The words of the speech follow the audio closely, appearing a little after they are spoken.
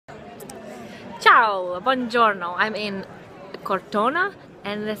Ciao, buongiorno. I'm in Cortona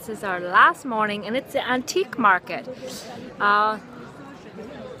and this is our last morning and it's the antique market.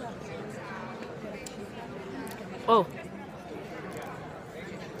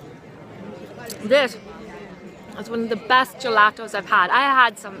 This is one of the best gelatos I've had. I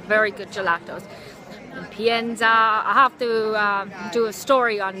had some very good gelatos in Pienza. I have to do a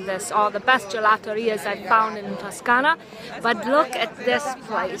story on this, all the best gelaterias I've found in Tuscany. But look at this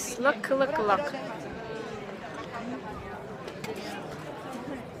place. Look.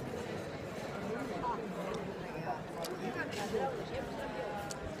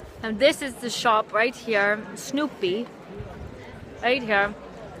 And this is the shop right here, Snoopy, right here,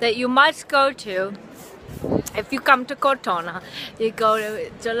 that you must go to if you come to Cortona. You go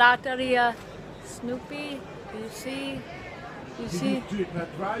to gelateria, Snoopy. You see. For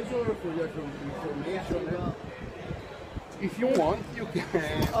your information. If you want, you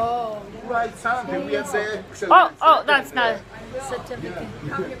can write something. We have the oh, that's not certificate.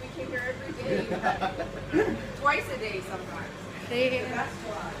 How can we take her every day? Twice a day sometimes.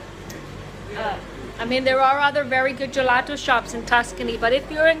 I mean, there are other very good gelato shops in Tuscany, but if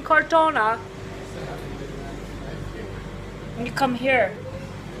you're in Cortona, you come here.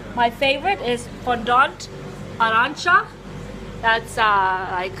 My favorite is fondant arancia. That's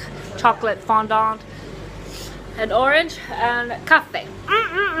like chocolate fondant and orange and cafe.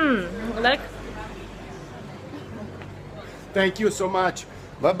 Like. Thank you so much.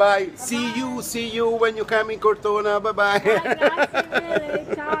 Bye bye. See you when you come in Cortona. Bye bye.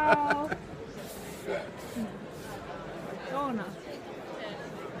 Grazie, ciao. Cortona.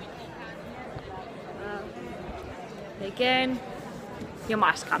 Again, you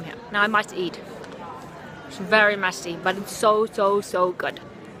must come here. Now I must eat. It's very messy, but it's so good.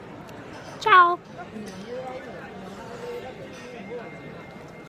 Ciao.